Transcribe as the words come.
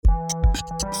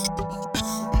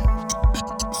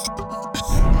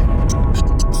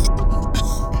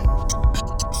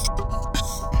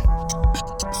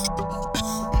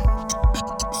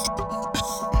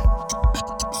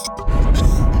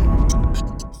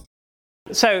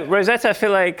So, Rosetta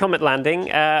Philae comet landing,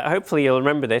 hopefully you'll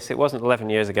remember this, it wasn't 11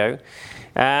 years ago.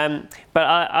 But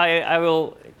I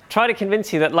will try to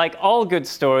convince you that, like all good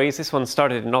stories, this one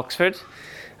started in Oxford.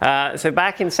 So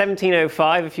back in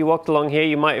 1705, if you walked along here,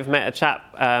 you might have met a chap,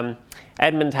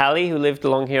 Edmund Halley, who lived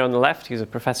along here on the left. He was a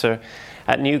professor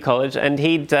at New College, and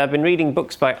he'd been reading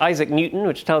books by Isaac Newton,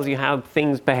 which tells you how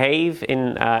things behave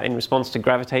in response to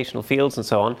gravitational fields and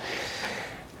so on.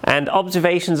 And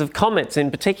observations of comets in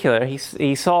particular,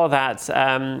 he saw that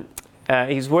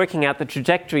he's working out the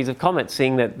trajectories of comets,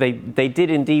 seeing that they did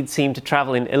indeed seem to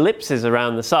travel in ellipses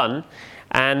around the sun.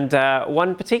 And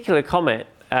one particular comet,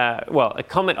 a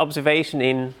comet observation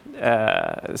in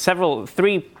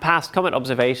three past comet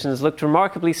observations looked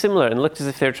remarkably similar and looked as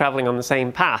if they were traveling on the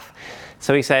same path.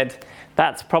 So he said,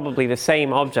 that's probably the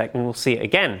same object and we'll see it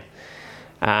again.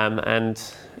 And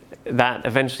that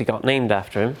eventually got named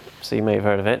after him, so you may have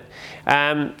heard of it.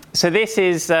 So this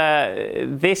is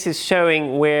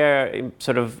showing where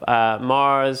sort of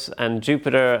Mars and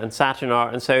Jupiter and Saturn are,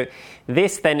 and so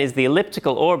this then is the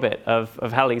elliptical orbit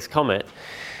of Halley's comet,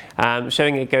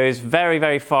 showing it goes very,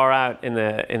 very far out in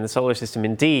the solar system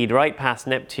indeed, right past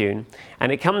Neptune,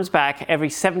 and it comes back every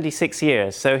 76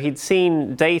 years. So he'd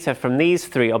seen data from these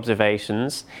three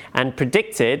observations and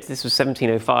predicted, this was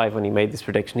 1705 when he made this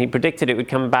prediction, he predicted it would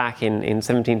come back in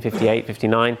 1758,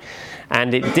 59,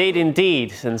 and it did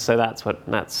indeed, and so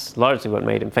that's largely what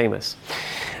made him famous.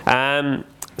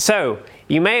 So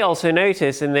you may also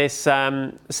notice in this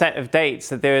set of dates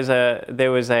that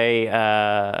there was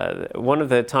one of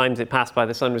the times it passed by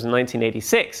the sun was in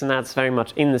 1986, and that's very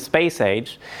much in the space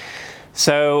age.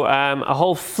 So a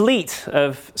whole fleet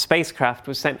of spacecraft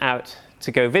was sent out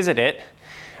to go visit it,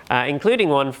 including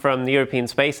one from the European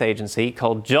Space Agency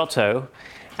called Giotto,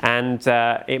 and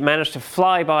it managed to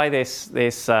fly by this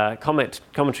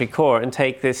cometary core and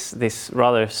take this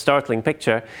rather startling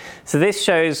picture. So this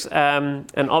shows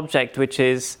an object which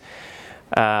is,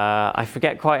 I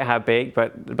forget quite how big,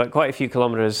 but quite a few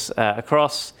kilometers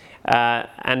across,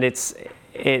 and it's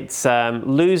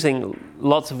losing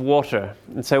lots of water.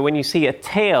 And so when you see a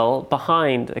tail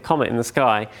behind a comet in the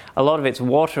sky, a lot of it's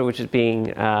water which is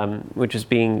being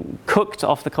cooked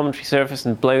off the cometary surface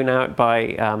and blown out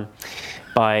by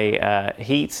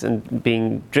heat and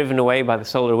being driven away by the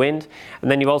solar wind,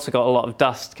 and then you've also got a lot of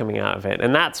dust coming out of it,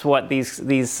 and that's what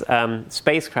these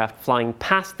spacecraft flying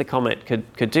past the comet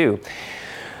could do.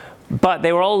 But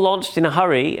they were all launched in a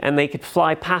hurry, and they could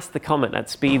fly past the comet at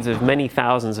speeds of many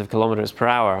thousands of kilometers per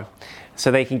hour,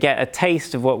 so they could get a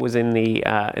taste of what was in the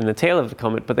tail of the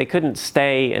comet, but they couldn't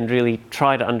stay and really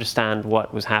try to understand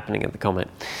what was happening at the comet.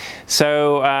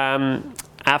 So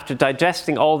after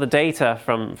digesting all the data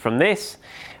from this,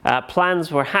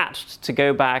 plans were hatched to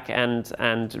go back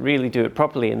and really do it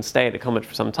properly and stay at the comet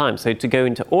for some time, so to go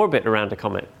into orbit around a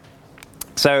comet.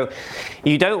 So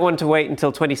you don't want to wait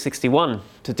until 2061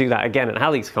 to do that again at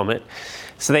Halley's comet.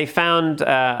 So they found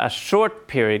a short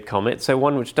period comet, so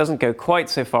one which doesn't go quite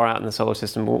so far out in the solar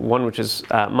system, one which is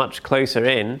much closer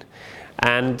in.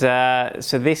 And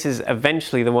so this is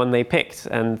eventually the one they picked,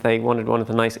 and they wanted one with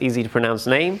a nice, easy to pronounce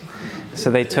name. So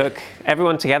they took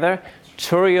everyone together,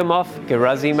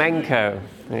 Churyumov-Gerasimenko.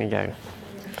 There you go.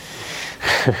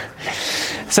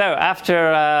 So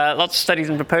after lots of studies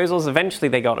and proposals, eventually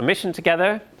they got a mission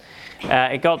together.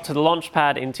 It got to the launch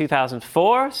pad in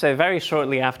 2004, so very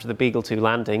shortly after the Beagle 2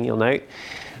 landing, you'll note.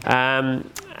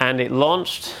 And it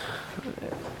launched,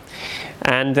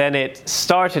 and then it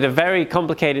started a very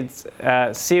complicated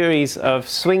series of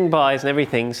swing-bys and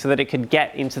everything so that it could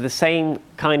get into the same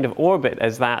kind of orbit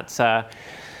as that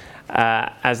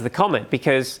as the comet,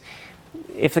 because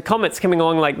if the comet's coming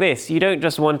along like this, you don't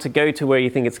just want to go to where you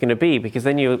think it's going to be, because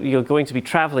then you're going to be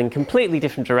traveling completely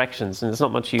different directions, and there's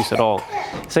not much use at all.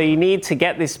 So you need to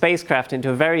get this spacecraft into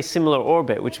a very similar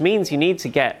orbit, which means you need to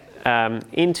get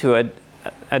into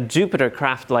a Jupiter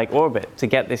craft-like orbit to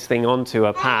get this thing onto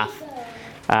a path,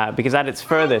 because at its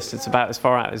furthest, it's about as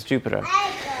far out as Jupiter.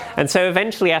 And so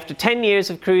eventually, after 10 years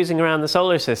of cruising around the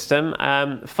solar system,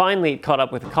 finally it caught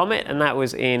up with a comet, and that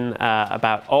was in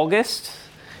about August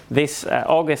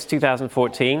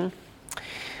 2014.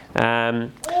 I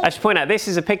should point out, this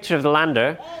is a picture of the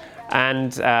lander,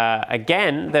 and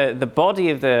again, the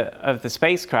body of the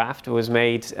spacecraft was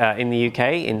made in the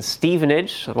UK, in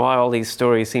Stevenage. Why all these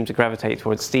stories seem to gravitate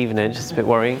towards Stevenage, it's a bit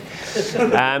worrying.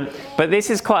 But this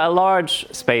is quite a large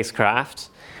spacecraft.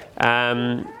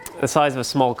 the size of a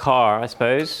small car, I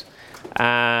suppose,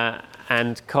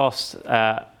 and cost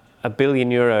 €1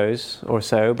 billion or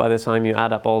so by the time you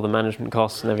add up all the management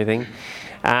costs and everything.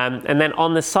 And then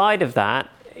on the side of that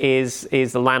is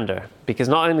the lander, because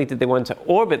not only did they want to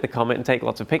orbit the comet and take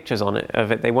lots of pictures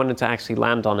of it, they wanted to actually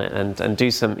land on it and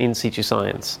do some in situ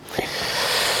science.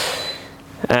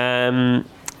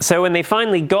 So when they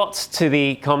finally got to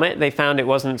the comet, they found it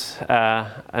wasn't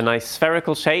a nice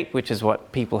spherical shape, which is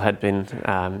what people had been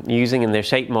using in their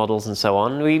shape models and so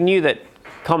on. We knew that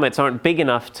comets aren't big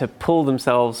enough to pull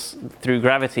themselves through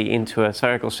gravity into a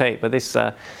spherical shape, but this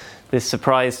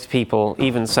surprised people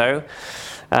even so.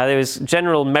 There was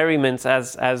general merriment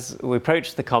as we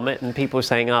approached the comet, and people were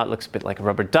saying, it looks a bit like a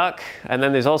rubber duck. And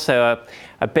then there's also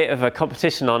a bit of a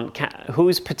competition on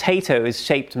whose potato is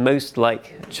shaped most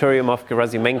like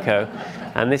Churyumov-Gerasimenko,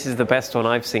 and this is the best one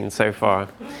I've seen so far.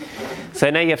 So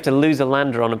now you have to lose a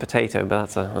lander on a potato, but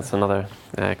that's another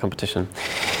competition.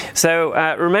 So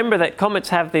remember that comets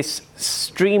have this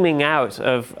streaming out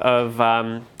of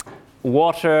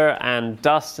water and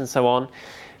dust and so on.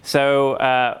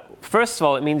 So first of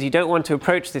all, it means you don't want to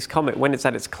approach this comet when it's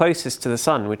at its closest to the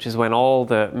sun, which is when all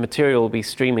the material will be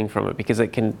streaming from it, because it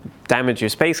can damage your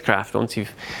spacecraft once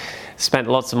you've spent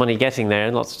lots of money getting there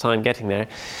and lots of time getting there.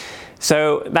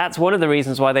 So that's one of the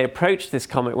reasons why they approach this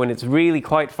comet when it's really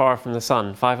quite far from the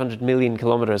sun, 500 million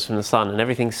kilometers from the sun, and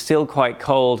everything's still quite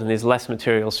cold and there's less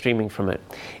material streaming from it.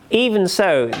 Even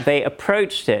so, they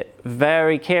approached it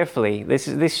very carefully.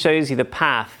 This shows you the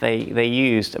path they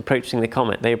used approaching the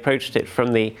comet. They approached it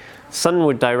from the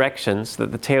sunward direction so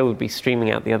that the tail would be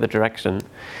streaming out the other direction.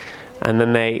 And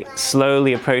then they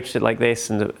slowly approached it like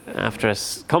this, and after a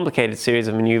complicated series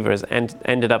of maneuvers,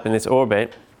 ended up in this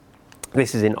orbit.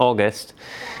 This is in August.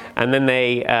 And then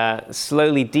they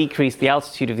slowly decreased the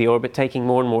altitude of the orbit, taking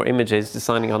more and more images,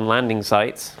 deciding on landing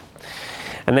sites.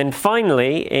 And then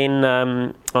finally,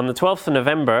 on the 12th of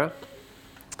November,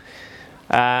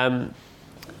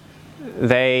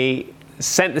 they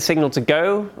sent the signal to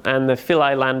go, and the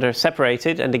Philae lander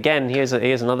separated. And again, here's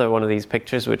another one of these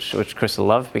pictures, which Chris will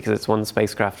love, because it's one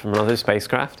spacecraft from another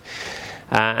spacecraft.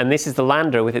 And this is the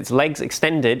lander with its legs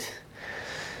extended,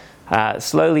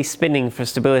 slowly spinning for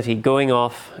stability, going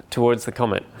off towards the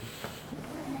comet.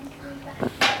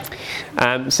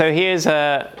 So here's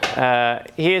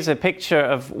a picture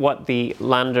of what the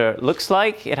lander looks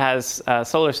like. It has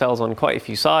solar cells on quite a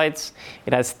few sides.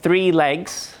 It has 3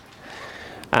 legs.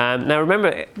 Now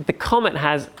remember, the comet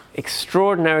has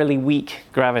extraordinarily weak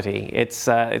gravity. Its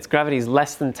gravity is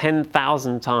less than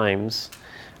 10,000 times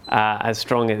as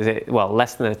strong as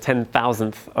less than a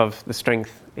 10,000th of the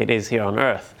strength it is here on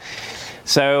Earth.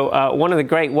 So one of the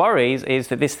great worries is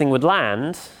that this thing would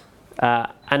land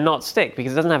and not stick,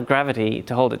 because it doesn't have gravity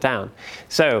to hold it down.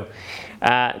 So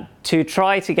to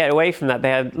try to get away from that,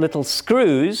 they had little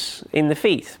screws in the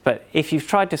feet. But if you've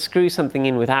tried to screw something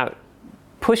in without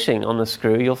pushing on the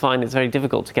screw, you'll find it's very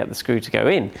difficult to get the screw to go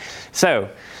in. So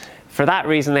for that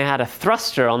reason, they had a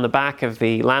thruster on the back of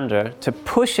the lander to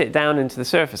push it down into the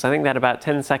surface. I think they had about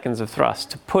 10 seconds of thrust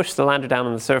to push the lander down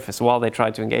on the surface while they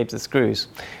tried to engage the screws.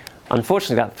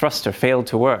 Unfortunately, that thruster failed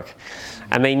to work.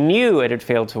 And they knew it had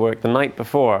failed to work the night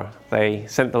before they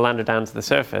sent the lander down to the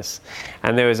surface.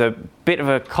 And there was a bit of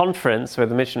a conference where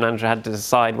the mission manager had to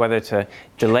decide whether to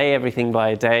delay everything by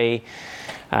a day,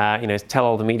 tell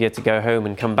all the media to go home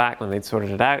and come back when they'd sorted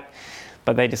it out.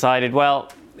 But they decided,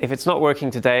 well, if it's not working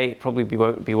today, it probably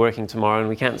won't be working tomorrow, and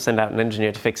we can't send out an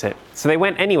engineer to fix it. So they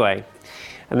went anyway.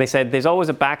 And they said there's always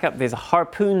a backup. There's a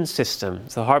harpoon system.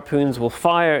 So harpoons will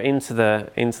fire into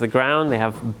the ground. They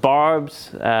have barbed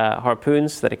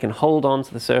harpoons so that it can hold on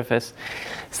to the surface,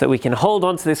 so that we can hold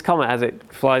on to this comet as it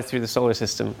flies through the solar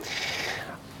system.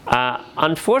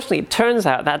 Unfortunately, it turns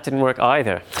out that didn't work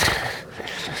either.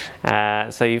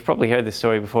 So you've probably heard this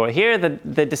story before. Here are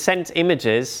the descent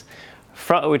images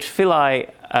which Philae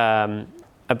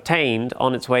obtained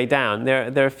on its way down.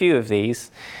 There are a few of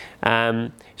these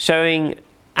showing,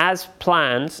 as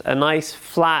planned, a nice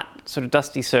flat sort of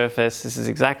dusty surface. This is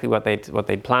exactly what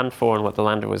they'd planned for and what the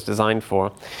lander was designed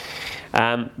for.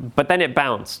 But then it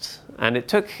bounced, and it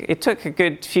took a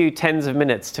good few tens of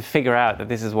minutes to figure out that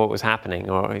this is what was happening.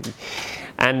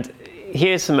 And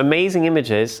here's some amazing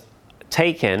images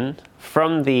taken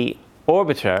from the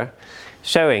orbiter,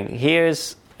 showing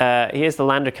here's the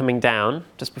lander coming down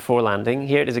just before landing.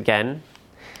 Here it is again.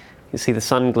 You see the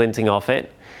sun glinting off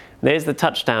it. There's the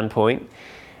touchdown point.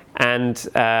 And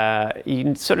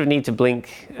you sort of need to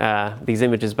blink these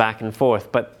images back and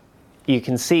forth, but you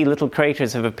can see little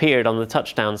craters have appeared on the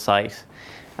touchdown site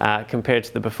compared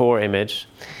to the before image.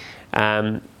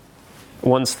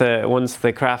 once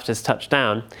the craft has touched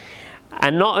down.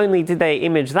 And not only did they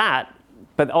image that,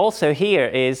 but also here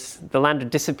is the lander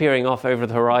disappearing off over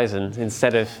the horizon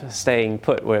instead of staying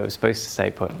put where it was supposed to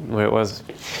stay put, where it was.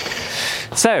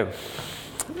 So,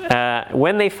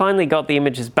 when they finally got the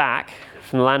images back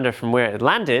from the lander from where it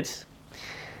landed,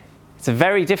 it's a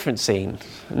very different scene.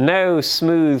 No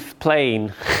smooth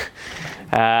plane.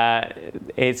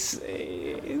 It's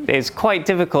quite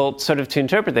difficult sort of to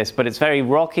interpret this, but it's very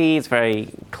rocky, it's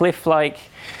very cliff-like.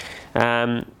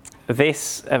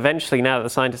 This eventually, now that the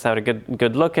scientists had a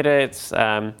good look at it,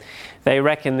 they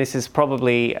reckon this is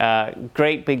probably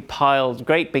great big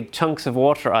chunks of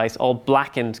water ice, all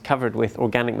blackened, covered with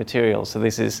organic material. So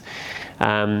this is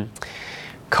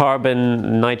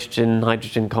carbon, nitrogen,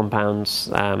 hydrogen compounds,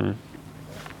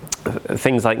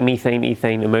 things like methane,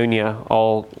 ethane, ammonia,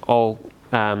 all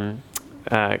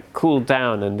cooled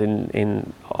down and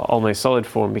in almost solid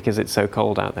form because it's so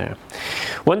cold out there.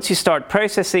 Once you start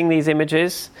processing these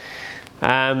images,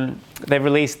 they've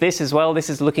released this as well. This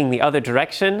is looking the other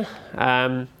direction.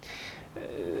 So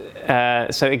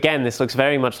again, this looks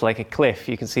very much like a cliff.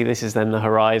 You can see this is then the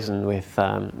horizon with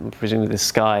presumably the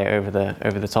sky over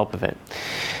the top of it.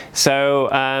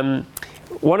 So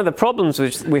one of the problems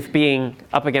with being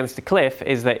up against a cliff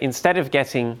is that instead of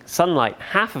getting sunlight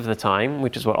half of the time,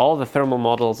 which is what all the thermal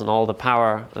models and all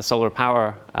the solar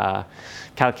power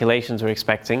calculations were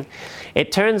expecting,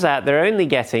 it turns out they're only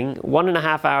getting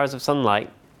 1.5 hours of sunlight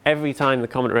every time the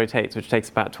comet rotates, which takes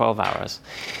about 12 hours.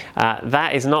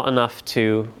 That is not enough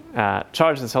to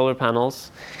charge the solar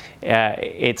panels.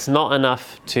 It's not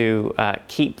enough to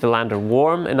keep the lander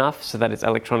warm enough so that its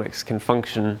electronics can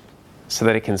function, so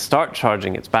that it can start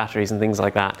charging its batteries and things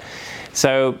like that.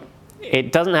 So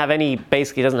it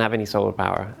basically doesn't have any solar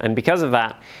power. And because of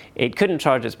that, it couldn't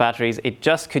charge its batteries. It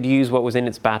just could use what was in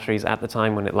its batteries at the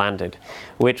time when it landed,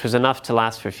 which was enough to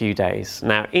last for a few days.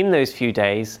 Now, in those few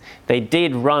days, they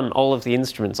did run all of the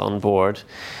instruments on board,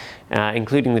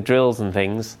 including the drills and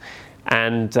things,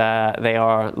 and they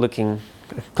are looking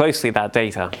closely at that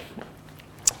data.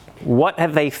 What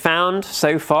have they found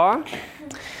so far?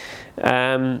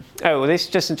 This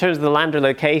just in terms of the lander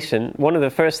location, one of the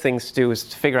first things to do was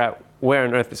to figure out where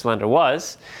on Earth this lander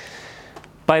was.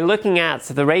 By looking at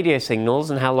the radio signals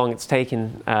and how long it's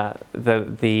taken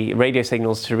the radio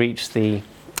signals to reach the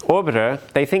orbiter,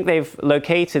 they think they've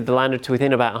located the lander to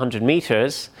within about 100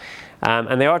 meters,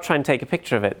 and they are trying to take a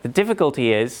picture of it. The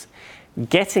difficulty is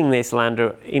getting this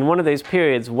lander in one of those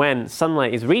periods when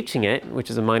sunlight is reaching it, which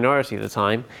is a minority of the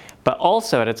time, but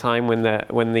also at a time when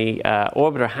the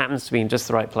orbiter happens to be in just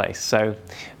the right place. So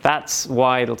that's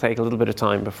why it'll take a little bit of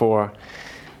time before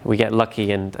we get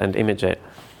lucky and image it.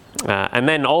 And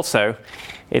then also,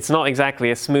 it's not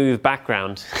exactly a smooth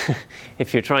background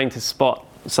if you're trying to spot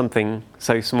something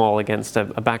so small against a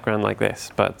background like this.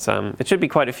 But it should be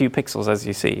quite a few pixels, as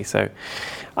you see. So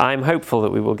I'm hopeful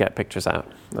that we will get pictures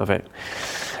out of it.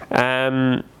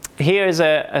 Here's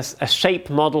a shape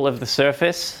model of the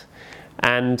surface.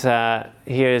 And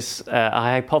here's a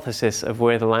hypothesis of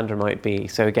where the lander might be.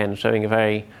 So again, showing a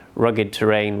very rugged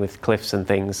terrain with cliffs and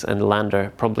things, and the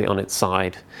lander probably on its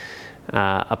side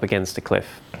up against a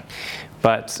cliff.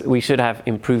 But we should have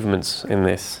improvements in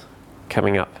this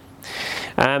coming up.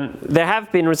 There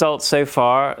have been results so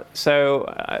far,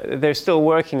 so they're still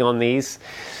working on these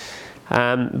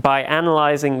by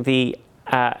analyzing the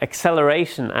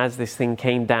acceleration as this thing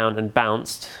came down and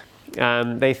bounced.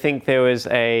 They think there was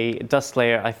a dust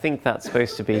layer, I think that's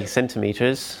supposed to be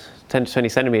centimeters, 10 to 20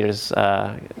 centimeters.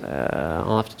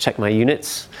 I'll have to check my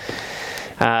units.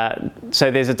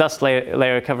 So there's a dust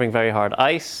layer covering very hard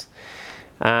ice.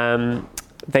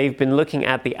 They've been looking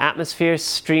at the atmosphere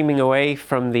streaming away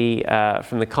from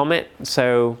the comet.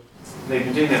 So they've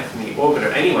been doing that from the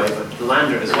orbiter anyway, but the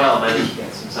lander as well managed to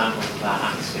get some samples of that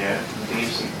atmosphere. It'll be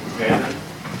interesting to compare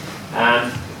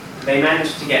them. They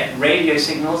managed to get radio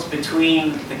signals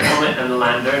between the comet and the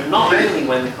lander, not only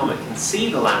when the comet can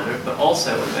see the lander, but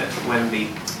also when the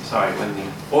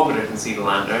orbiter can see the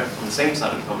lander on the same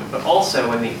side of the comet, but also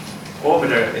when the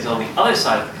orbiter is on the other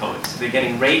side of the comet. So they're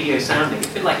getting radio sounding, a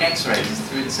bit like X-rays,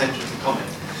 through the center of the comet.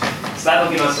 So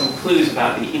that'll give us some clues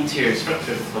about the interior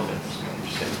structure of the comet, which is quite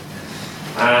interesting.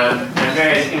 And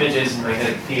various images and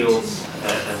magnetic fields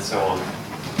and so on.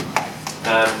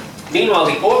 Meanwhile,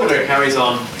 the orbiter carries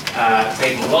on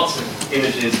taking lots of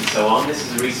images and so on. This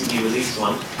is a recently released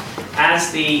one.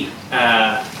 As the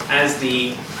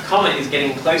comet is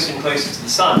getting closer and closer to the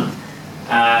sun,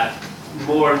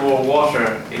 more and more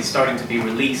water is starting to be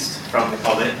released from the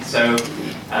comet. So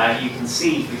you can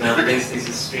see, for example, this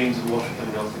is streams of water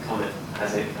coming off the comet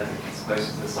as it gets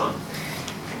closer to the sun.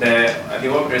 the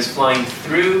orbiter is flying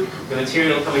through the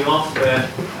material coming off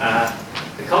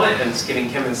the comet, and it's giving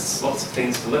chemists lots of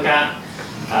things to look at.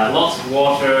 Lots of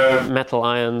water, metal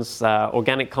ions,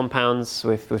 organic compounds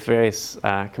with various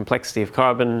complexity of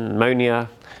carbon, ammonia,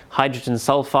 hydrogen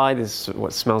sulfide is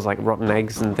what smells like rotten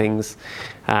eggs and things.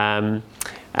 So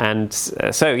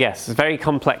yes, it's very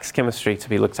complex chemistry to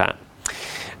be looked at.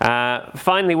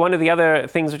 Finally, one of the other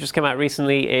things which has come out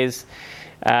recently is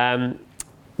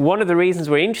one of the reasons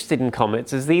we're interested in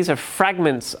comets is these are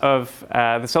fragments of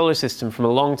the solar system from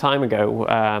a long time ago,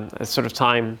 a sort of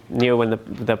time near when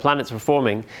the planets were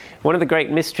forming. One of the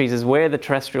great mysteries is where the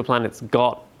terrestrial planets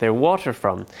got their water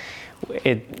from.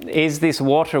 Is this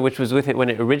water which was with it when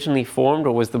it originally formed,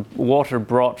 or was the water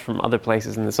brought from other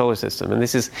places in the solar system? And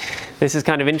this is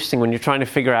kind of interesting when you're trying to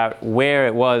figure out where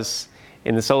it was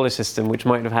in the solar system which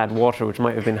might have had water, which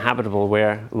might have been habitable,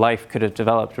 where life could have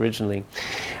developed originally.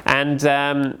 And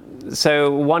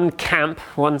so one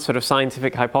sort of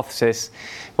scientific hypothesis,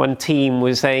 one team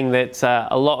was saying that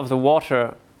a lot of the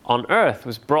water on Earth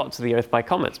was brought to the Earth by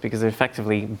comets because they're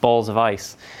effectively balls of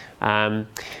ice.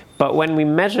 But when we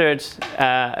measured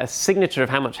a signature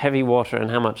of how much heavy water and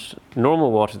how much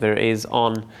normal water there is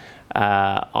on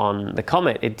the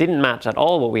comet, it didn't match at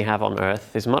all what we have on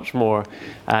Earth. There's much more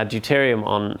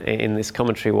deuterium in this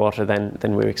cometary water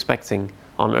than we're expecting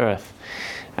on Earth.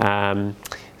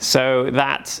 So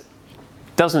that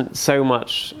doesn't so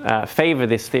much favor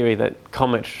this theory that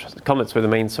comets were the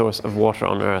main source of water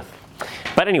on Earth.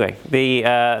 But anyway,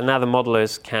 now the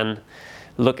modelers can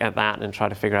look at that and try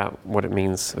to figure out what it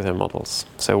means with their models.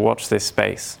 So watch this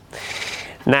space.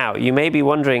 Now, you may be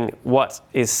wondering what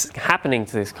is happening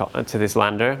to this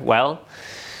lander. Well,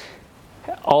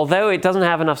 although it doesn't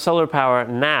have enough solar power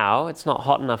now, it's not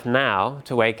hot enough now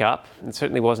to wake up. It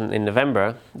certainly wasn't in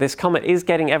November. This comet is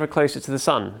getting ever closer to the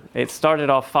sun. It started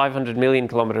off 500 million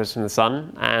kilometers from the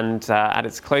sun, and at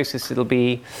its closest it'll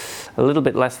be a little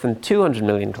bit less than 200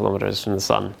 million kilometers from the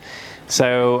sun.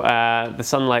 So the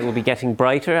sunlight will be getting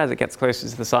brighter as it gets closer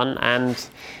to the sun, and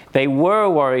they were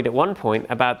worried at one point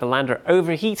about the lander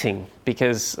overheating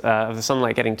because of the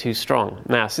sunlight getting too strong.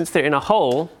 Now, since they're in a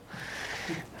hole,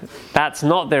 that's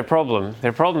not their problem.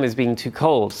 Their problem is being too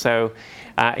cold. So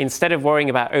instead of worrying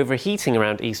about overheating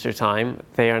around Easter time,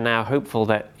 they are now hopeful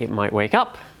that it might wake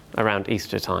up around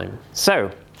Easter time.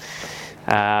 So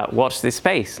watch this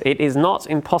space. It is not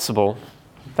impossible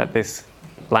that this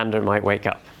lander might wake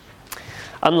up.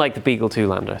 Unlike the Beagle 2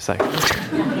 lander. So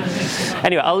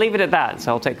anyway, I'll leave it at that.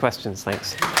 So I'll take questions.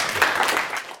 Thanks.